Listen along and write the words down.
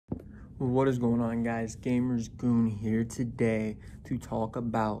What is going on, guys? Gamers Goon here today to talk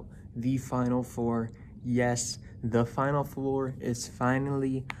about the Final Four. Yes, the Final Four is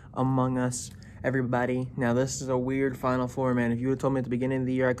finally among us, everybody. Now, this is a weird Final Four, man. If you would have told me at the beginning of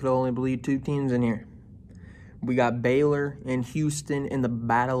the year, I could only believe two teams in here. We got Baylor and Houston in the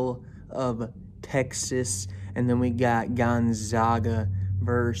Battle of Texas, and then we got Gonzaga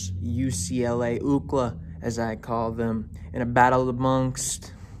versus UCLA, UCLA, as I call them, in a battle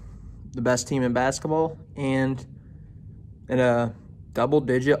amongst the best team in basketball and a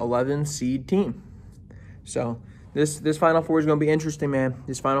double-digit 11 seed team. So this Final Four is going to be interesting, man.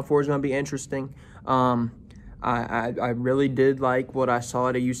 This Final Four is going to be interesting. I really did like what I saw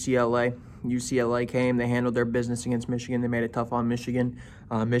at UCLA. UCLA came, they handled their business against Michigan. They made it tough on Michigan.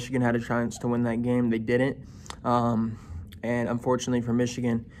 Michigan had a chance to win that game. They didn't. And unfortunately for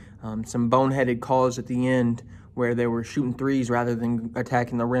Michigan, some boneheaded calls at the end where they were shooting threes rather than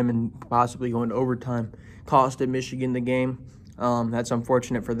attacking the rim and possibly going to overtime costed Michigan the game. That's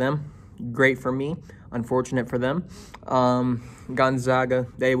unfortunate for them. Great for me. Unfortunate for them. Gonzaga,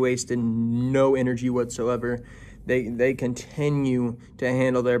 they wasted no energy whatsoever. They continue to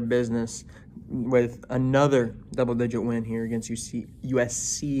handle their business with another double-digit win here against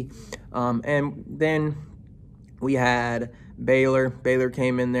USC. And then we had Baylor. Baylor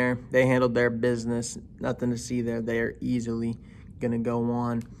came in there. They handled their business. Nothing to see there. They are easily going to go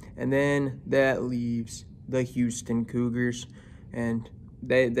on. And then that leaves the Houston Cougars. And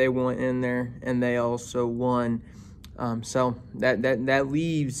they went in there, and they also won. So that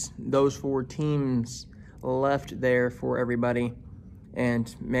leaves those four teams left there for everybody.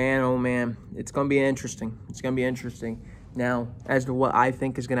 And man, oh man, it's going to be interesting. It's going to be interesting. Now, as to what I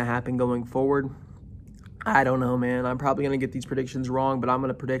think is going to happen going forward, I don't know, man. I'm probably going to get these predictions wrong, but I'm going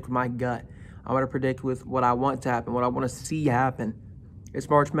to predict with my gut. I'm going to predict with what I want to happen, what I want to see happen. It's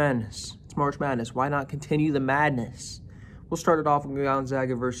March Madness. It's March Madness. Why not continue the madness? We'll start it off with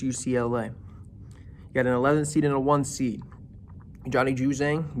Gonzaga versus UCLA. You got an 11 seed and a 1 seed. Johnny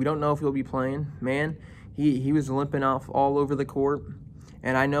Juzang, we don't know if he'll be playing. Man, he was limping off all over the court.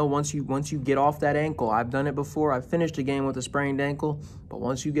 And I know once you get off that ankle, I've done it before. I've finished a game with a sprained ankle, but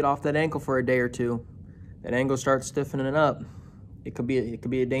once you get off that ankle for a day or two, that ankle starts stiffening up. It could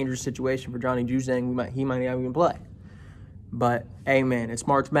be a dangerous situation for Johnny Juzang. He might not even play. But hey, man, it's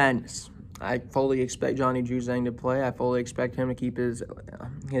March Madness. I fully expect Johnny Juzang to play. I fully expect him to keep his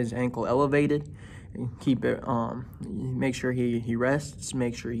ankle elevated, keep it make sure he rests,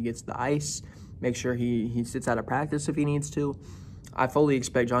 make sure he gets the ice, make sure he sits out of practice if he needs to. I fully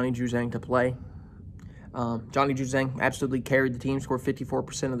expect Johnny Juzang to play. Johnny Juzang absolutely carried the team, scored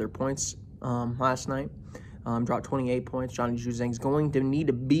 54% of their points last night. Dropped 28 points. Johnny Juzang is going to need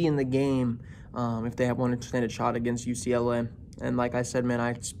to be in the game if they have one extended shot against UCLA. And like I said, man, I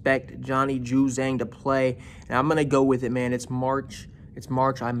expect Johnny Juzang to play. And I'm going to go with it, man. It's March. It's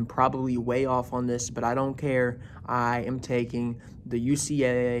March. I'm probably way off on this, but I don't care. I am taking the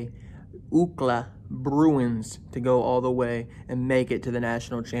UCLA UCLA Bruins to go all the way and make it to the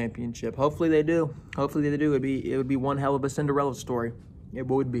national championship. Hopefully they do. Hopefully they do. It would be one hell of a Cinderella story. It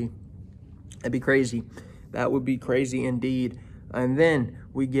would be. That'd be crazy. That would be crazy indeed. And then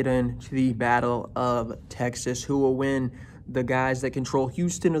we get into the Battle of Texas. Who will win? The guys that control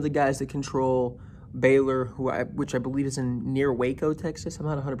Houston or the guys that control Baylor, which I believe is near Waco, Texas. I'm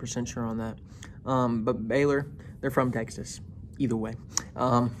not 100% sure on that. But Baylor, they're from Texas. Either way.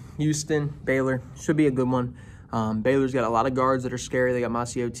 Houston, Baylor, should be a good one. Baylor's got a lot of guards that are scary. They got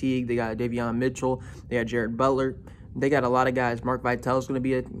Masio Teague. They got Davion Mitchell. They got Jared Butler. They got a lot of guys. Mark Vitel's going to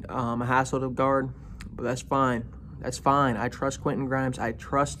be a hassle to guard, but that's fine. That's fine. I trust Quentin Grimes. I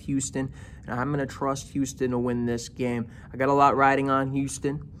trust Houston, and I'm going to trust Houston to win this game. I got a lot riding on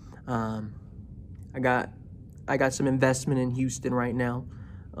Houston. I got some investment in Houston right now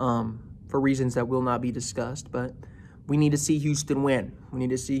for reasons that will not be discussed, but we need to see Houston win. We need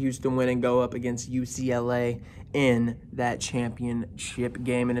to see Houston win and go up against UCLA in that championship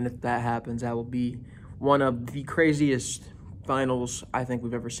game, and if that happens, that will be one of the craziest finals I think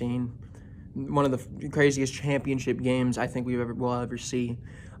we've ever seen. One of the craziest championship games I think we'll ever see.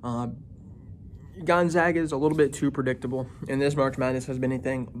 Gonzaga is a little bit too predictable, and this March Madness has been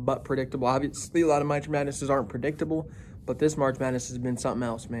anything but predictable. Obviously, a lot of March Madnesses aren't predictable, but this March Madness has been something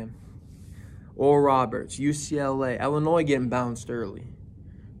else, man. Oral Roberts, UCLA, Illinois getting bounced early.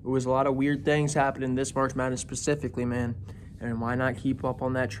 There was a lot of weird things happening this March Madness specifically, man. And why not keep up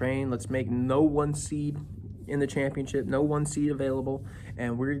on that train? Let's make no 1 seed in the championship, no 1 seed available,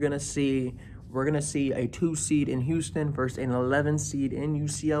 and we're gonna see a 2 seed in Houston versus an 11 seed in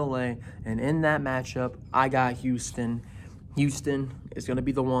UCLA, and in that matchup, I got Houston Houston is going to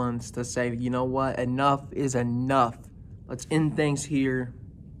be the ones to say, you know what, enough is enough. Let's end things here.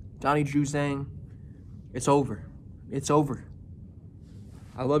 Johnny Juzang, it's over. It's over.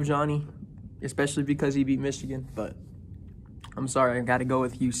 I love Johnny, especially because he beat Michigan, but I'm sorry, I got to go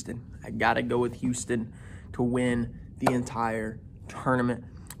with Houston. I got to go with Houston to win the entire tournament.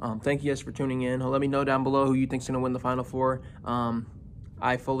 Thank you guys for tuning in. Let me know down below who you think's going to win the Final Four.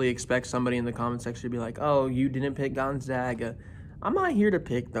 I fully expect somebody in the comment section to be like, oh, you didn't pick Gonzaga. I'm not here to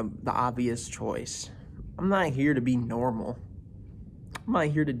pick the obvious choice. I'm not here to be normal. I'm not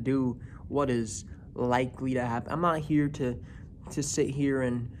here to do what is likely to happen. I'm not here to sit here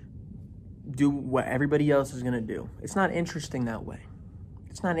and do what everybody else is going to do. It's not interesting that way.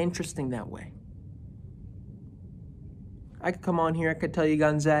 It's not interesting that way. I could come on here, I could tell you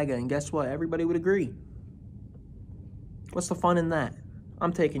Gonzaga, and guess what? Everybody would agree. What's the fun in that?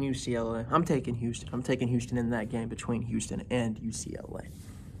 I'm taking UCLA. I'm taking Houston. I'm taking Houston in that game between Houston and UCLA.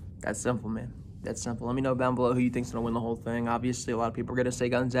 That's simple, man. That's simple. Let me know down below who you think's going to win the whole thing. Obviously, a lot of people are going to say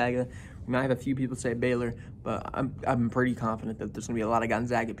Gonzaga. We might have a few people say Baylor, but I'm pretty confident that there's going to be a lot of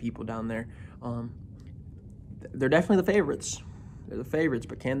Gonzaga people down there. They're definitely the favorites. They're the favorites,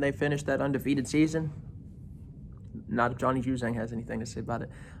 but can they finish that undefeated season? Not if Johnny Juzang has anything to say about it.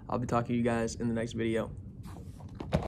 I'll be talking to you guys in the next video.